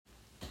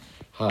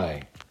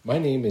Hi, my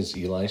name is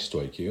Eli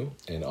Stoicu,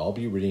 and I'll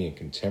be reading a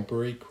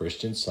contemporary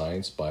Christian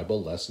Science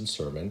Bible lesson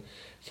sermon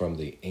from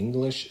the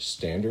English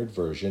Standard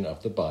Version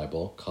of the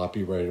Bible,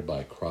 copyrighted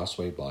by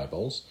Crossway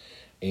Bibles,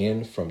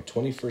 and from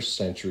 21st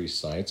Century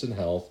Science and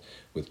Health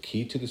with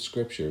Key to the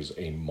Scriptures,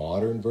 a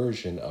modern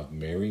version of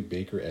Mary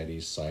Baker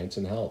Eddy's Science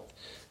and Health,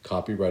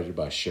 copyrighted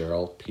by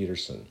Cheryl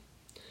Peterson.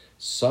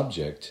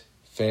 Subject,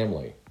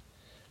 family.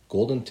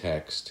 Golden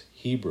text,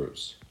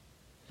 Hebrews.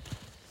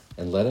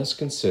 And let us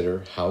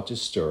consider how to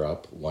stir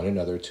up one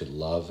another to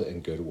love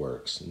and good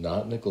works,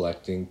 not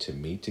neglecting to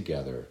meet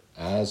together,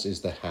 as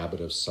is the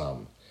habit of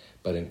some,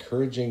 but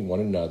encouraging one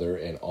another,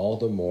 and all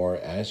the more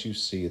as you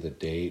see the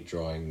day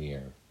drawing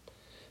near.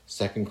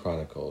 2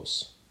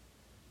 Chronicles.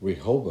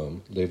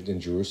 Rehoboam lived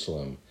in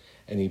Jerusalem,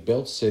 and he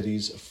built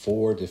cities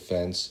for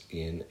defense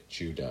in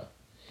Judah.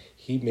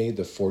 He made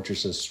the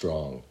fortresses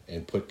strong,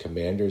 and put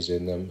commanders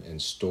in them,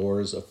 and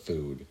stores of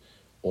food,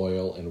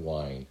 oil and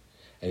wine.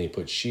 And he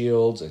put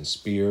shields and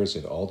spears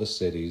in all the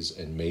cities,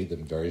 and made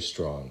them very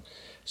strong.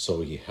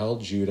 So he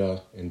held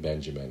Judah and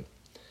Benjamin.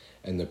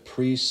 And the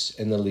priests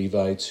and the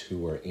Levites who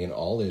were in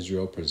all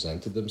Israel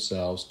presented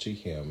themselves to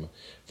him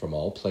from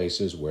all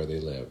places where they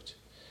lived.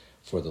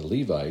 For the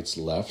Levites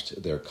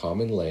left their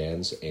common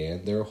lands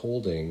and their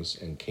holdings,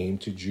 and came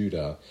to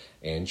Judah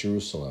and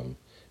Jerusalem,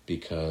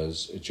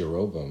 because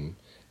Jeroboam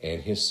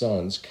and his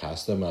sons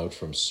cast them out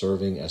from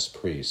serving as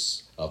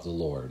priests of the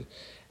Lord.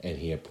 And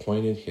he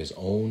appointed his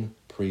own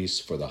priests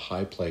for the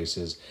high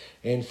places,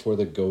 and for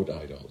the goat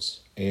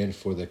idols, and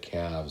for the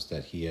calves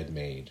that he had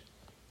made.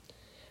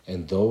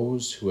 And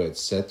those who had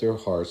set their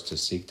hearts to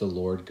seek the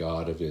Lord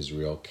God of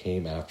Israel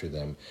came after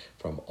them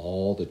from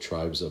all the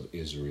tribes of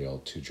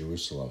Israel to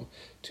Jerusalem,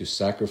 to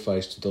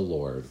sacrifice to the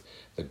Lord,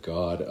 the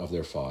God of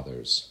their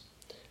fathers.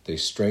 They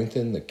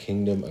strengthened the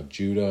kingdom of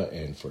Judah,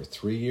 and for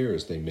 3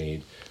 years they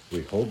made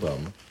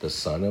Rehoboam, the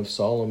son of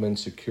Solomon,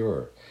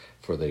 secure,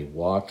 for they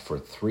walked for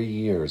 3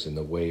 years in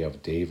the way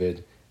of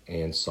David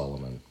and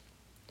Solomon.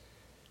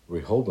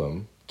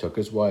 Rehoboam took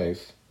his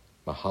wife,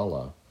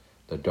 Mahalath,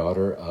 the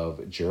daughter of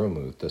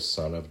Jeremoth, the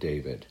son of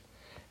David,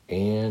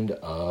 and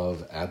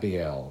of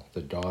Abiel,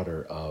 the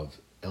daughter of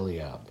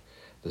Eliab,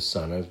 the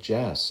son of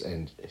Jess,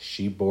 and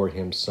she bore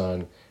him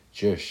son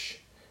Jush,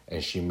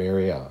 and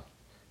Shemariah,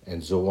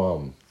 and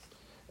Zoam.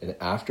 And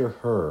after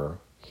her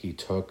he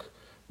took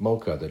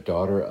Mocha, the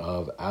daughter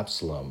of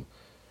Absalom,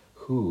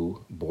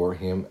 who bore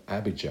him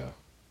Abijah,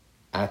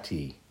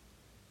 Ati,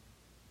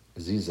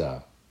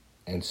 Ziza,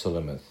 and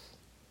Sulemith.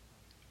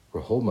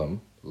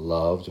 Rehoboam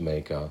loved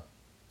Maachah,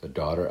 the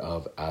daughter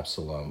of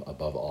Absalom,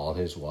 above all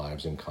his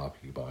wives and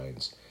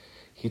concubines.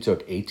 He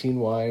took 18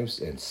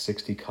 wives and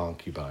 60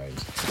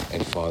 concubines,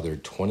 and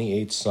fathered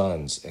 28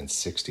 sons and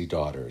 60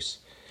 daughters.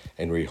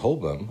 And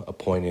Rehoboam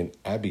appointed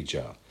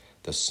Abijah,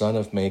 the son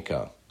of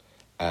Maachah,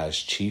 as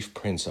chief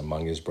prince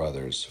among his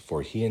brothers,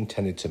 for he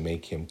intended to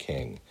make him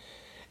king.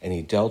 And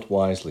he dealt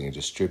wisely, and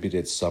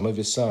distributed some of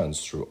his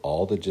sons through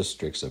all the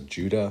districts of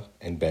Judah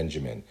and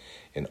Benjamin,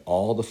 in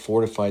all the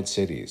fortified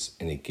cities,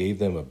 and he gave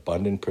them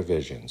abundant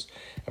provisions,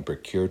 and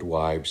procured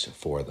wives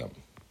for them.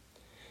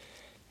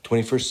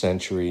 21st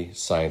Century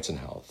Science and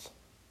Health.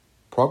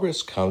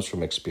 Progress comes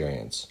from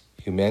experience.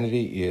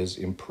 Humanity is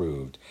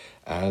improved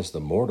as the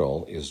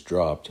mortal is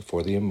dropped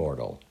for the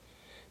immortal.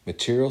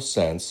 Material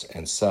sense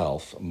and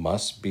self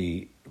must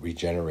be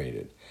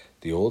regenerated.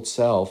 The old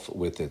self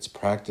with its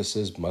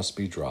practices must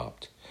be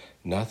dropped.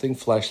 Nothing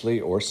fleshly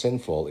or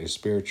sinful is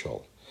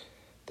spiritual.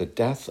 The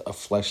death of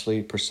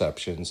fleshly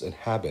perceptions and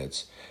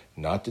habits,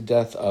 not the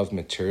death of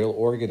material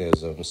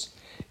organisms,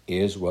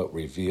 is what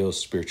reveals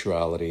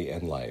spirituality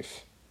and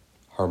life.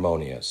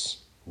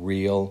 Harmonious,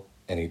 real,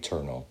 and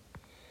eternal.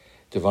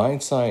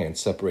 Divine science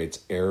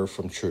separates error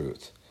from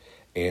truth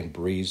and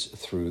breathes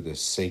through the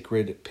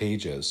sacred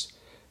pages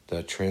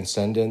the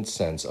transcendent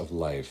sense of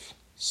life,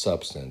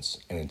 substance,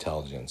 and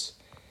intelligence.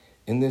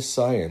 In this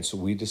science,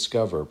 we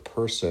discover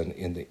person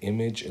in the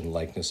image and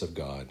likeness of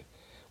God.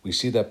 We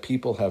see that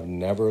people have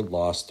never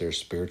lost their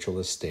spiritual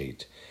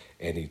estate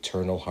and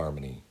eternal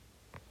harmony.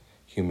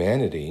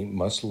 Humanity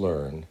must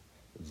learn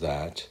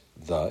that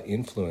the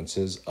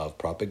influences of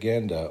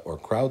propaganda or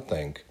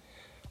crowdthink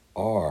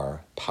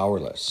are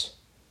powerless.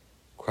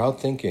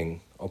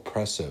 Crowdthinking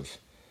oppressive,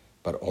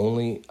 but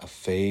only a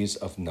phase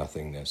of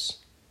nothingness.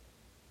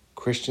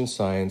 Christian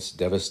Science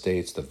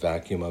devastates the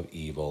vacuum of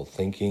evil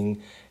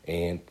thinking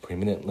and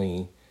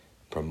preeminently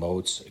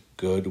promotes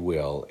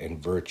goodwill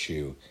and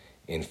virtue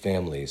in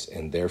families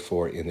and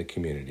therefore in the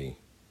community.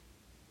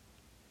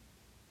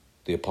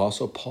 The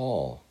Apostle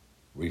Paul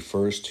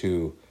refers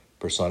to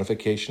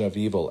personification of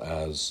evil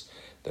as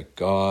the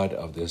God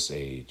of this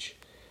age.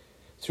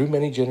 Through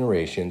many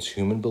generations,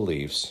 human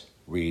beliefs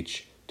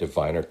reach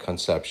diviner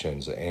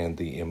conceptions, and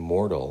the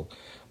immortal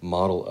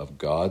model of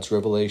God's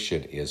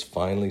revelation is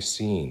finally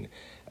seen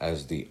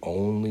as the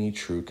only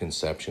true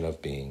conception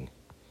of being.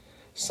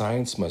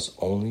 Science not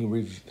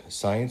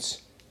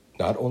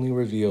only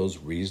reveals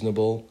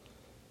reasonable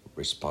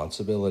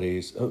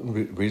possibilities,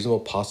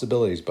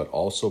 but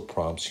also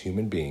prompts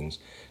human beings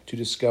to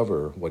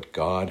discover what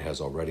God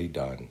has already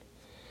done.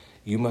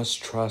 You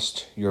must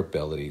trust your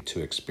ability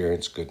to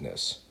experience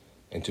goodness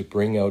and to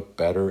bring out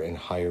better and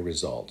higher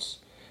results.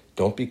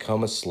 Don't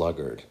become a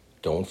sluggard.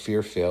 Don't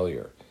fear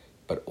failure,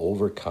 but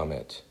overcome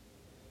it.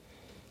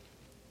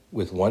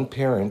 With one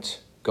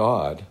parent,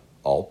 God,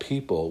 all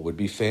people would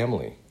be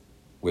family.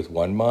 With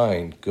one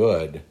mind,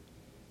 good,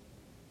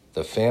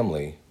 the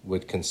family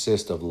would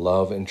consist of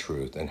love and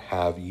truth and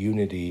have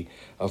unity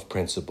of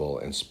principle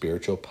and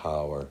spiritual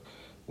power,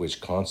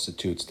 which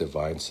constitutes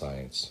divine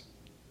science.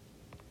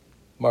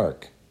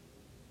 Mark.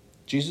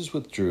 Jesus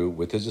withdrew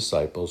with his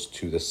disciples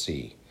to the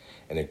sea,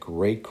 and a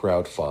great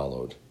crowd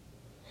followed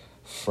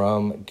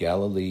from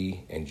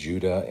Galilee and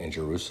Judah and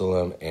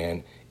Jerusalem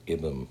and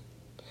Idum,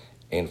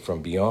 and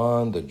from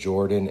beyond the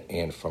Jordan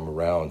and from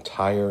around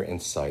Tyre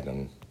and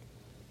Sidon.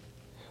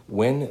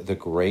 When the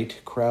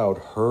great crowd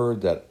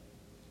heard all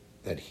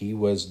that he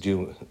was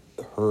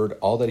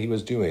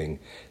doing,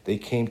 they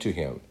came to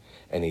him,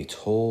 and he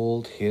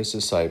told his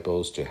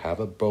disciples to have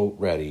a boat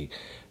ready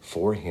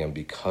for him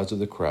because of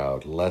the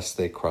crowd, lest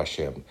they crush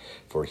him,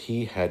 for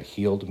he had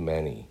healed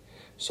many,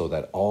 so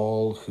that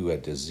all who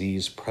had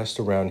disease pressed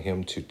around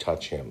him to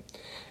touch him.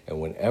 And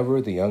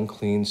whenever the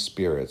unclean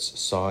spirits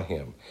saw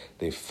him,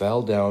 they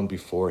fell down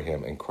before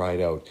him and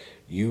cried out,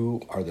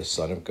 "You are the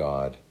Son of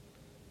God."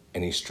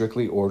 And he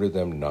strictly ordered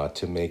them not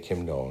to make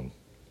him known.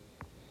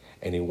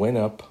 And he went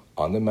up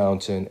on the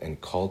mountain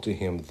and called to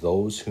him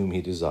those whom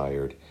he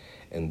desired,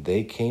 and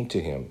they came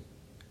to him.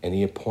 And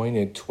he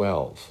appointed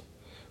 12,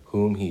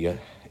 whom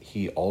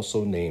he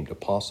also named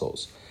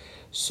apostles,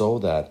 so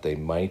that they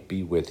might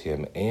be with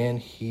him, and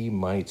he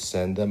might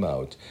send them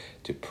out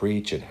to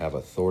preach and have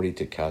authority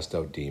to cast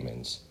out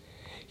demons.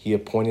 He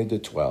appointed the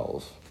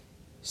 12,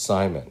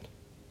 Simon,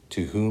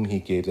 to whom he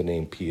gave the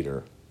name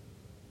Peter,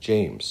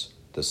 James,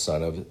 the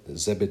son of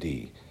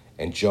Zebedee,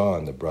 and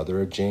John, the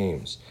brother of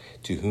James,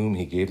 to whom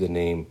he gave the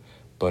name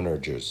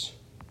Boanerges,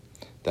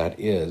 that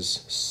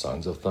is,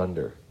 sons of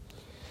thunder,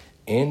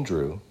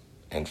 Andrew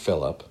and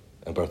Philip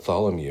and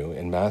Bartholomew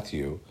and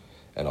Matthew,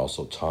 and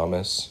also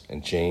Thomas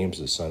and James,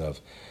 the son of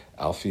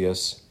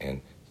Alphaeus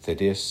and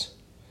Thaddeus,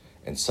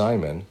 and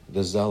Simon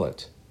the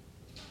Zealot,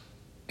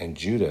 and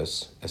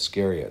Judas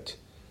Iscariot,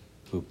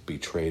 who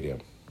betrayed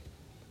him.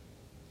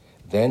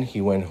 Then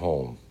he went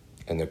home,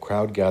 and the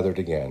crowd gathered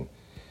again,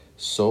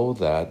 so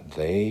that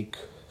they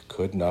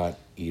could not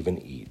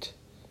even eat.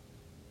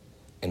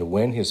 And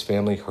when his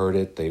family heard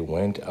it, they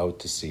went out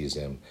to seize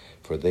him,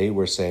 for they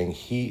were saying,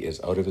 "He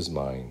is out of his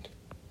mind."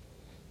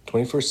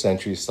 21st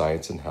century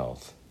science and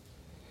health.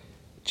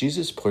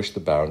 Jesus pushed the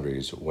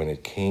boundaries when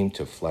it came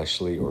to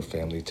fleshly or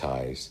family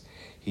ties.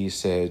 He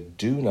said,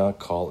 "Do not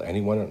call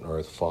anyone on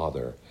earth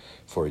Father,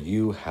 for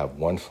you have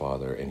one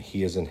Father, and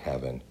he is in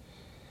heaven."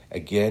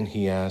 Again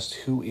he asked,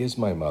 "Who is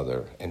my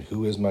mother, and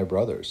who is my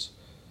brothers?"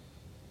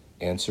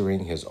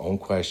 Answering his own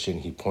question,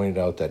 he pointed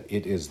out that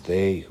it is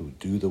they who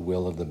do the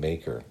will of the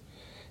Maker.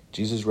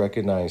 Jesus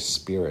recognized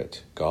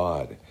Spirit,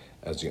 God,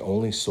 as the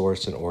only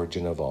source and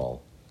origin of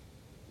all.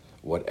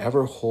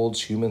 Whatever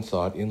holds human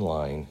thought in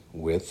line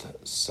with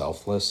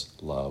selfless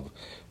love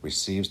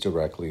receives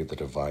directly the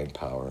divine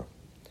power.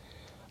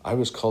 I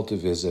was called to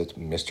visit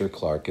Mr.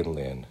 Clark and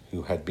Lynn,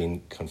 who had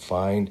been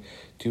confined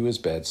to his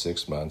bed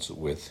 6 months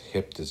with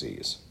hip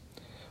disease.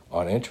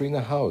 On entering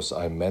the house,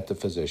 I met the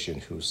physician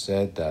who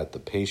said that the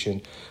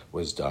patient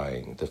was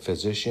dying. The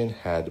physician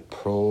had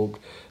probed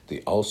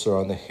the ulcer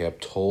on the hip,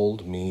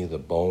 told me the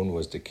bone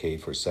was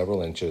decayed for several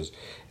inches,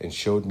 and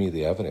showed me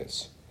the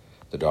evidence.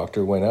 The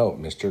doctor went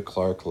out. Mr.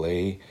 Clark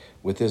lay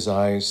with his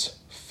eyes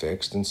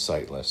fixed and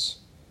sightless.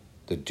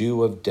 The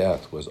dew of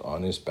death was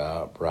on his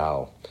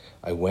brow.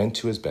 I went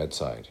to his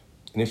bedside.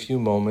 In a few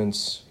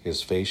moments,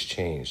 his face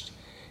changed.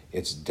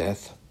 Its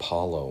death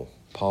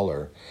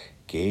pallor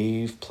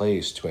gave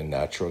place to a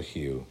natural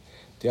hue.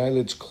 The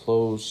eyelids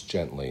closed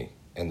gently,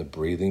 and the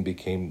breathing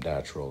became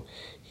natural.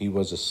 He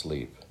was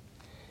asleep.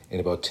 In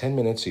about 10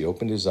 minutes, he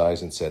opened his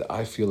eyes and said,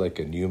 "I feel like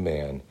a new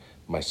man.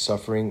 My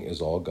suffering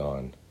is all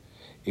gone."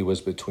 It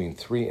was between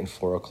 3 and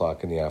 4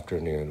 o'clock in the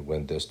afternoon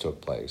when this took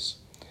place.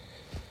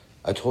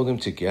 I told him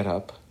to get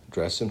up,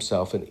 dress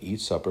himself, and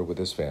eat supper with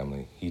his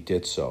family. He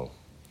did so.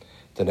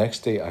 The next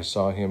day I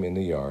saw him in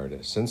the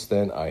yard. Since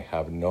then I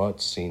have not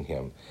seen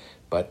him,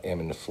 but am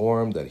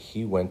informed that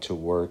he went to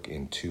work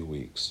in 2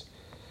 weeks.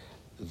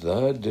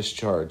 The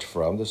discharge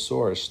from the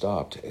sore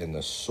stopped, and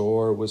the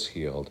sore was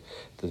healed.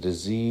 The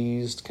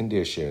diseased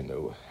condition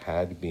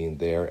had been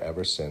there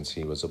ever since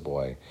he was a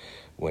boy,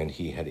 when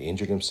he had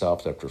injured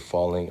himself after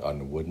falling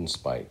on a wooden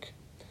spike.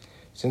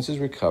 Since his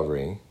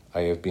recovery,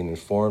 I have been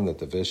informed that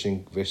the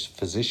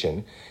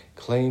physician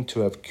claimed to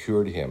have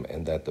cured him,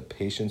 and that the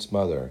patient's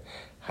mother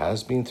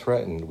has been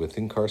threatened with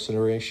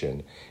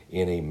incarceration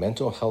in a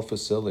mental health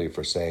facility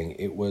for saying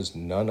it was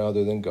none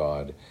other than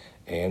God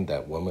and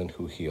that woman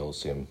who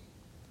heals him.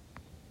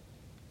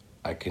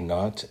 I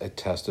cannot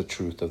attest the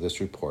truth of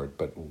this report,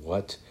 but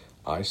what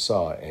I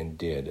saw and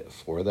did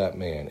for that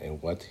man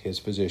and what his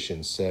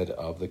physician said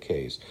of the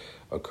case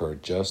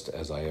occurred just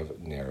as I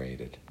have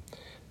narrated.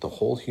 The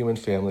whole human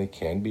family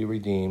can be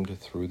redeemed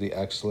through the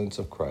excellence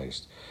of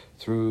Christ,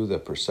 through the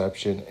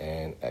perception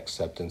and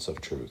acceptance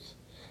of truth.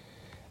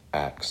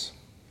 Acts.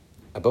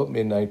 About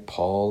midnight,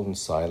 Paul and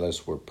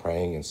Silas were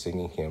praying and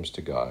singing hymns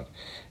to God,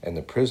 and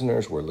the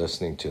prisoners were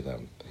listening to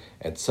them.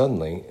 And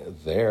suddenly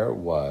there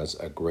was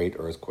a great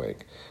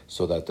earthquake,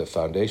 so that the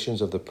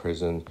foundations of the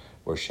prison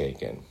were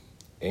shaken.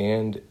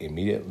 And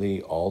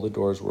immediately all the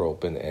doors were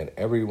opened, and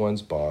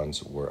everyone's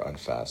bonds were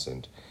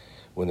unfastened.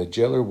 When the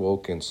jailer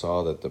woke and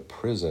saw that the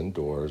prison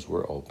doors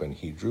were open,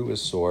 he drew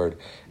his sword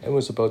and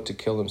was about to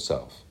kill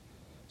himself,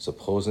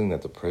 supposing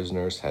that the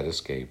prisoners had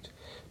escaped.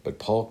 But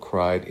Paul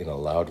cried in a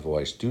loud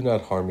voice, "Do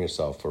not harm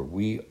yourself, for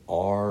we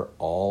are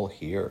all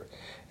here."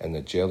 And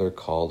the jailer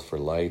called for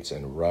lights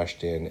and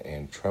rushed in,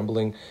 and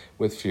trembling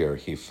with fear,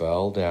 he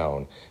fell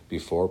down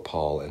before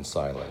Paul and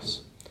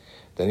Silas.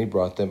 Then he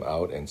brought them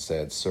out and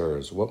said,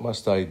 "Sirs, what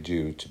must I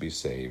do to be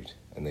saved?"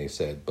 And they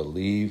said,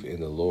 "Believe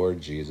in the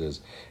Lord Jesus,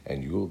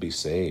 and you will be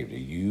saved,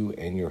 you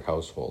and your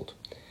household."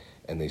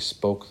 And they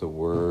spoke the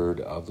word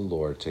of the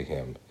Lord to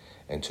him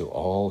and to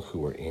all who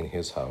were in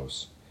his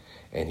house.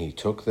 And he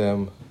took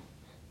them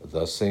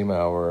the same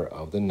hour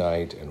of the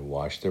night and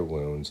washed their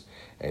wounds,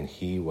 and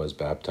he was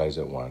baptized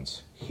at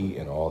once, he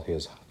and all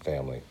his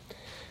family.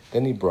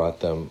 Then he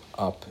brought them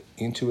up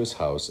into his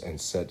house and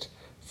set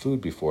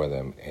food before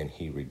them, and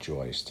he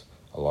rejoiced,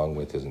 along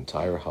with his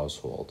entire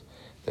household,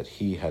 that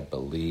he had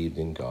believed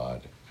in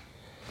God.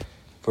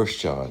 1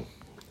 John.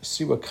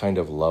 See what kind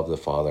of love the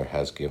Father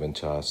has given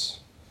to us,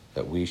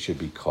 that we should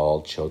be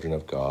called children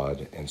of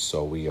God, and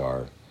so we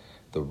are.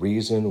 The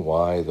reason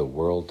why the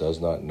world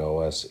does not know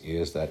us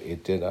is that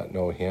it did not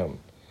know him.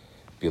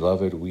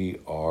 Beloved, we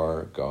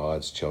are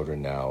God's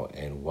children now,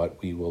 and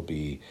what we will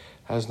be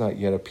has not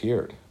yet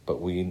appeared. But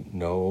we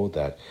know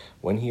that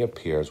when he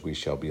appears, we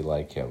shall be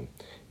like him,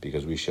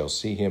 because we shall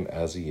see him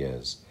as he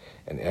is.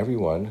 And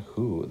everyone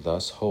who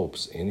thus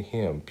hopes in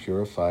him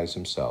purifies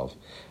himself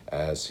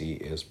as he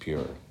is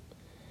pure.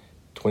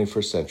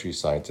 21st century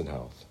science and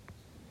health.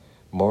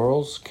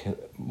 Mortals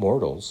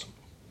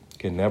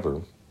can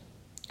never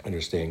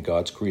understand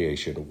God's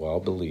creation while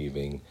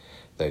believing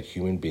that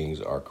human beings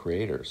are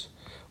creators.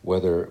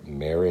 Whether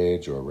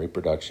marriage or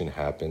reproduction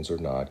happens or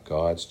not,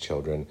 God's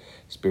children,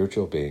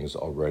 spiritual beings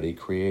already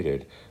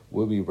created,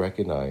 will be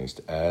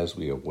recognized as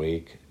we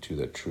awake to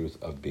the truth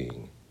of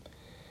being.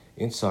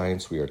 In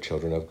science, we are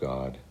children of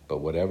God,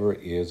 but whatever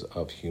is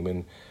of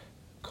human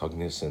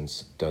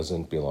cognizance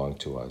doesn't belong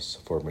to us,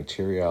 for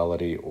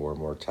materiality or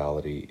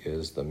mortality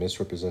is the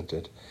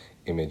misrepresented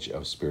image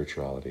of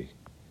spirituality.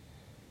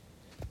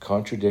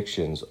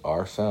 Contradictions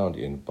are found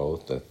in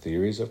both the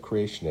theories of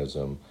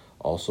creationism,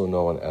 also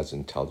known as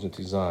intelligent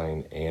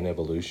design, and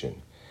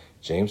evolution.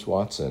 James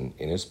Watson,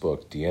 in his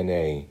book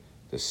DNA,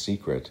 The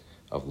Secret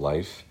of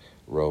Life,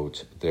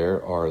 wrote,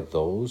 "There are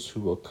those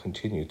who will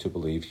continue to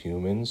believe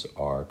humans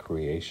are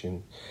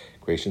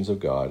creations of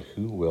God,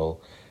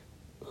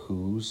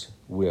 whose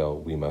will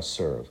we must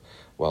serve,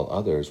 while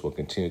others will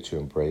continue to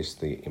embrace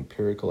the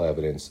empirical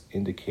evidence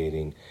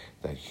indicating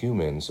that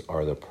humans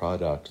are the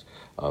product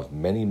of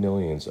many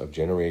millions of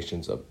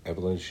generations of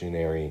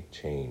evolutionary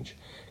change.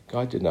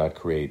 God did not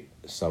create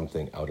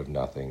something out of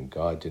nothing.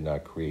 God did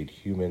not create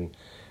human,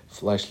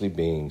 fleshly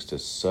beings to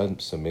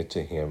submit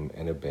to him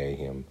and obey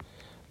him.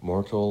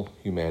 Mortal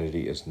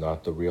humanity is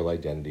not the real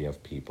identity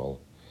of people.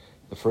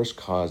 The first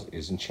cause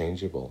isn't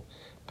changeable,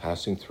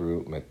 passing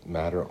through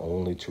matter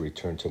only to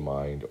return to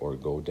mind or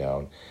go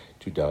down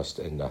to dust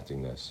and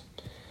nothingness.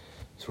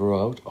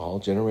 Throughout all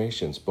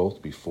generations,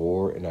 both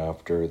before and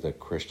after the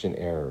Christian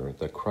era,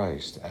 the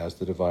Christ, as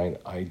the divine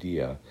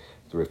idea,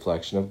 the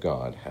reflection of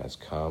God, has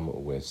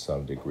come with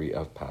some degree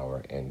of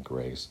power and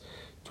grace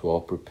to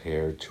all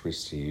prepared to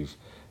receive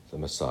the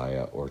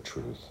Messiah or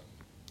truth.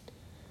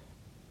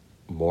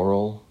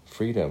 Moral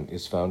freedom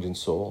is found in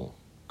soul.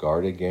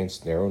 Guard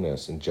against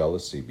narrowness and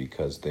jealousy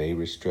because they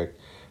restrict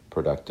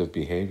productive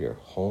behavior.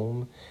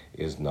 Home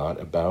is not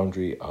a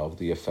boundary of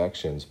the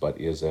affections, but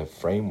is a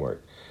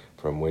framework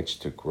from which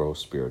to grow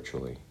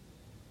spiritually.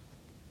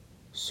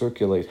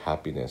 Circulate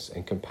happiness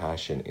and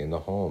compassion in the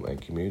home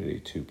and community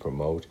to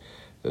promote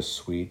the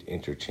sweet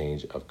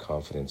interchange of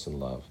confidence and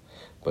love.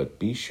 But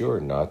be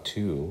sure not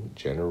to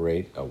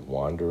generate a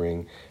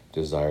wandering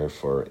desire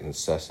for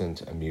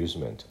incessant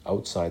amusement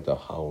outside the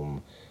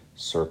home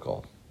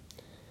circle.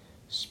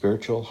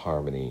 Spiritual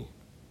harmony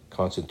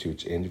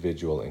constitutes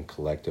individual and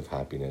collective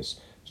happiness,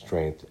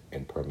 strength,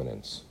 and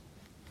permanence.